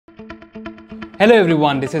Hello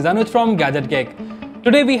everyone, this is Anuj from Gadget Geek.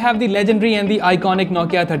 Today we have the legendary and the iconic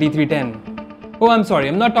Nokia 3310. Oh, I'm sorry,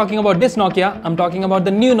 I'm not talking about this Nokia, I'm talking about the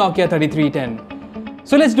new Nokia 3310.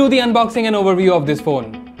 So let's do the unboxing and overview of this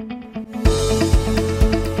phone.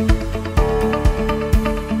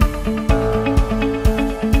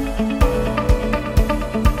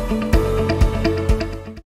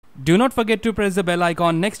 Do not forget to press the bell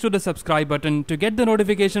icon next to the subscribe button to get the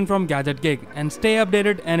notification from Gadget Geek and stay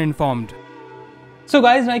updated and informed. So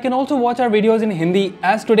guys, now you can also watch our videos in Hindi,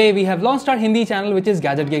 as today we have launched our Hindi channel, which is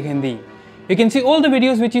Gadget Geek Hindi. You can see all the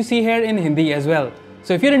videos which you see here in Hindi as well.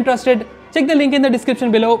 So if you're interested, check the link in the description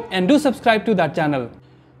below and do subscribe to that channel.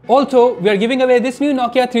 Also, we are giving away this new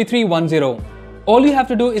Nokia 3310. All you have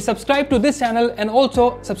to do is subscribe to this channel and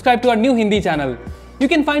also subscribe to our new Hindi channel. You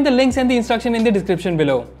can find the links and the instruction in the description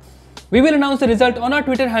below. We will announce the result on our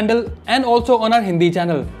Twitter handle and also on our Hindi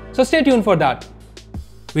channel. So stay tuned for that.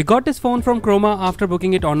 We got this phone from Chroma after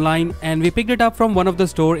booking it online, and we picked it up from one of the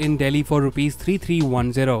store in Delhi for Rs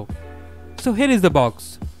 3310. So here is the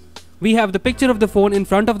box. We have the picture of the phone in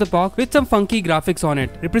front of the box with some funky graphics on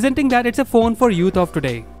it, representing that it's a phone for youth of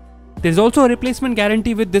today. There's also a replacement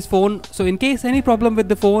guarantee with this phone, so in case any problem with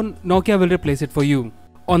the phone, Nokia will replace it for you.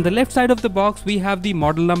 On the left side of the box, we have the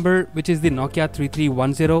model number, which is the Nokia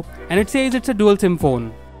 3310, and it says it's a dual SIM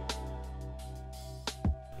phone.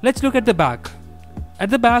 Let's look at the back. At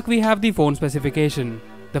the back, we have the phone specification.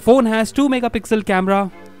 The phone has 2 megapixel camera,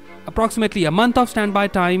 approximately a month of standby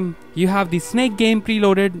time. You have the Snake game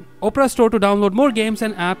preloaded, Opera Store to download more games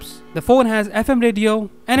and apps. The phone has FM radio,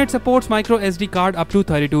 and it supports micro SD card up to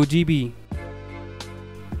 32 GB.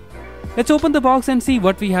 Let's open the box and see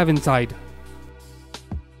what we have inside.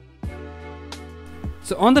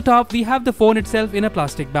 So on the top, we have the phone itself in a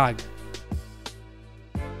plastic bag.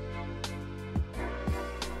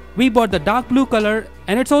 We bought the dark blue color,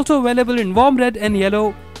 and it's also available in warm red and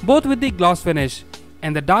yellow, both with the gloss finish,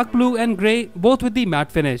 and the dark blue and grey, both with the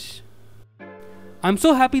matte finish. I'm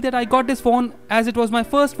so happy that I got this phone, as it was my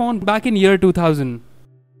first phone back in year 2000.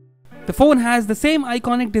 The phone has the same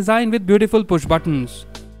iconic design with beautiful push buttons.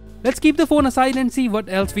 Let's keep the phone aside and see what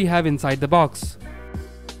else we have inside the box.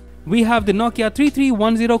 We have the Nokia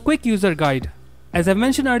 3310 quick user guide. As I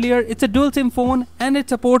mentioned earlier, it's a dual SIM phone and it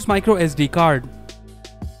supports micro SD card.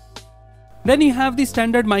 Then you have the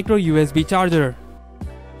standard micro USB charger.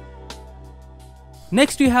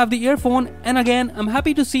 Next you have the earphone, and again I'm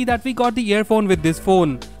happy to see that we got the earphone with this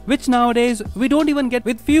phone, which nowadays we don't even get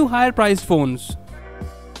with few higher priced phones.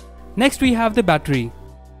 Next we have the battery.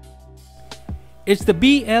 It's the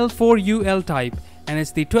BL4UL type, and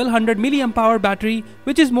it's the 1200 mAh battery,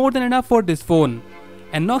 which is more than enough for this phone.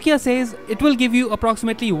 And Nokia says it will give you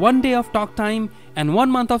approximately 1 day of talk time and 1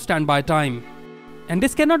 month of standby time. And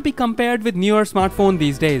this cannot be compared with newer smartphones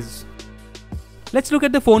these days. Let's look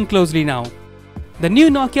at the phone closely now. The new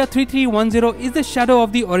Nokia 3310 is the shadow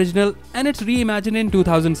of the original, and it's reimagined in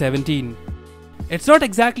 2017. It's not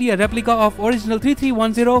exactly a replica of original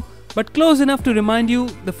 3310, but close enough to remind you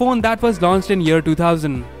the phone that was launched in year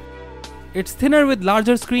 2000. It's thinner with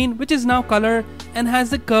larger screen, which is now color, and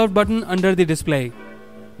has the curved button under the display.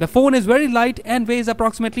 The phone is very light and weighs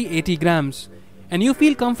approximately 80 grams. And you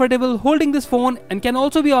feel comfortable holding this phone and can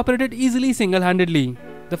also be operated easily single-handedly.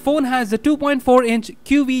 The phone has the 2.4-inch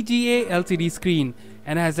QVGA LCD screen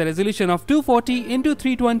and has a resolution of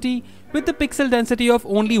 240x320 with the pixel density of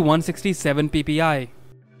only 167 ppi.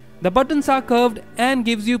 The buttons are curved and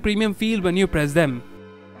gives you premium feel when you press them.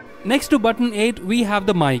 Next to button 8, we have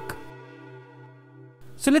the mic.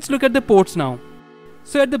 So let's look at the ports now.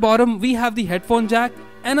 So at the bottom, we have the headphone jack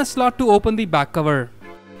and a slot to open the back cover.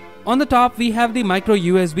 On the top, we have the micro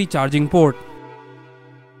USB charging port.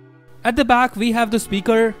 At the back, we have the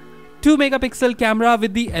speaker, 2 megapixel camera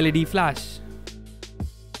with the LED flash.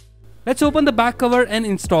 Let's open the back cover and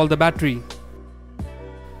install the battery.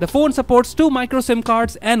 The phone supports 2 micro SIM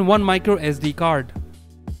cards and 1 micro SD card.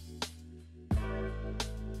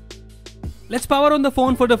 Let's power on the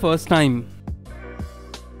phone for the first time.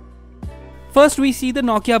 First, we see the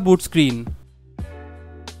Nokia boot screen.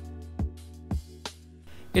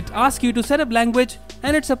 It asks you to set up language,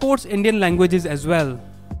 and it supports Indian languages as well.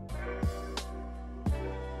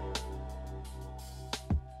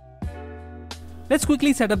 Let's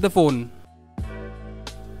quickly set up the phone.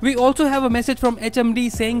 We also have a message from HMD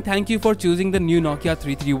saying thank you for choosing the new Nokia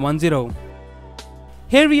 3310.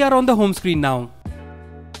 Here we are on the home screen now.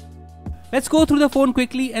 Let's go through the phone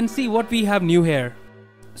quickly and see what we have new here.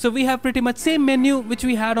 So we have pretty much same menu which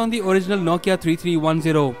we had on the original Nokia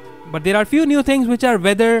 3310. But there are few new things which are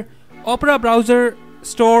weather, Opera browser,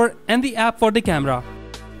 store, and the app for the camera.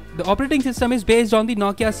 The operating system is based on the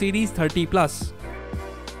Nokia Series 30 Plus.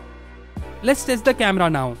 Let's test the camera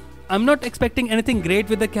now. I'm not expecting anything great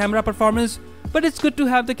with the camera performance, but it's good to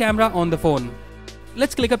have the camera on the phone.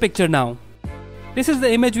 Let's click a picture now. This is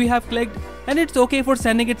the image we have clicked, and it's okay for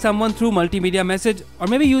sending it someone through multimedia message or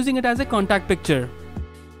maybe using it as a contact picture.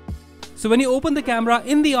 So when you open the camera,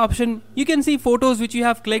 in the option, you can see photos which you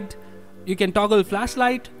have clicked. You can toggle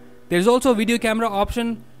flashlight. There's also a video camera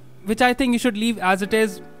option, which I think you should leave as it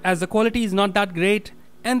is, as the quality is not that great.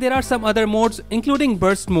 And there are some other modes, including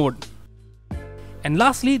burst mode. And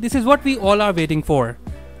lastly, this is what we all are waiting for,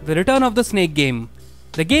 the return of the Snake game.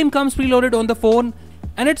 The game comes preloaded on the phone,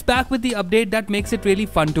 and it's back with the update that makes it really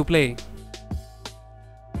fun to play.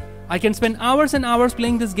 I can spend hours and hours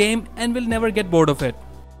playing this game and will never get bored of it.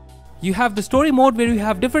 You have the story mode where you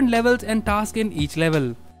have different levels and tasks in each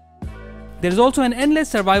level. There is also an endless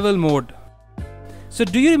survival mode. So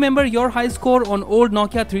do you remember your high score on old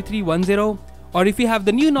Nokia 3310? Or if you have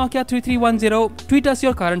the new Nokia 3310, tweet us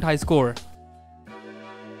your current high score.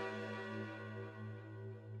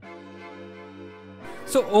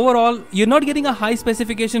 So overall, you're not getting a high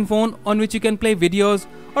specification phone on which you can play videos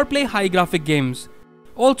or play high graphic games.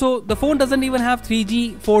 Also, the phone doesn't even have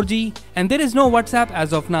 3G, 4G, and there is no WhatsApp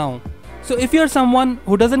as of now. So if you're someone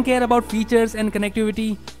who doesn't care about features and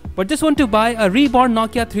connectivity, but just want to buy a reborn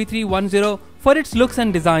Nokia 3310 for its looks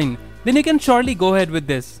and design, then you can surely go ahead with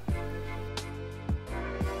this.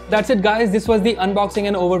 That's it guys, this was the unboxing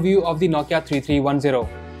and overview of the Nokia 3310.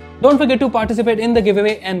 Don't forget to participate in the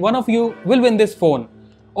giveaway and one of you will win this phone.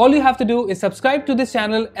 All you have to do is subscribe to this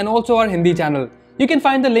channel and also our Hindi channel. You can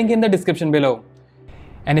find the link in the description below.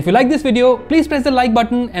 And if you like this video, please press the like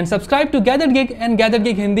button and subscribe to Gathered Gig and Gathered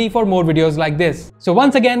Gig Hindi for more videos like this. So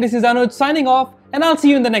once again, this is Anuj signing off, and I'll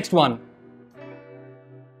see you in the next one.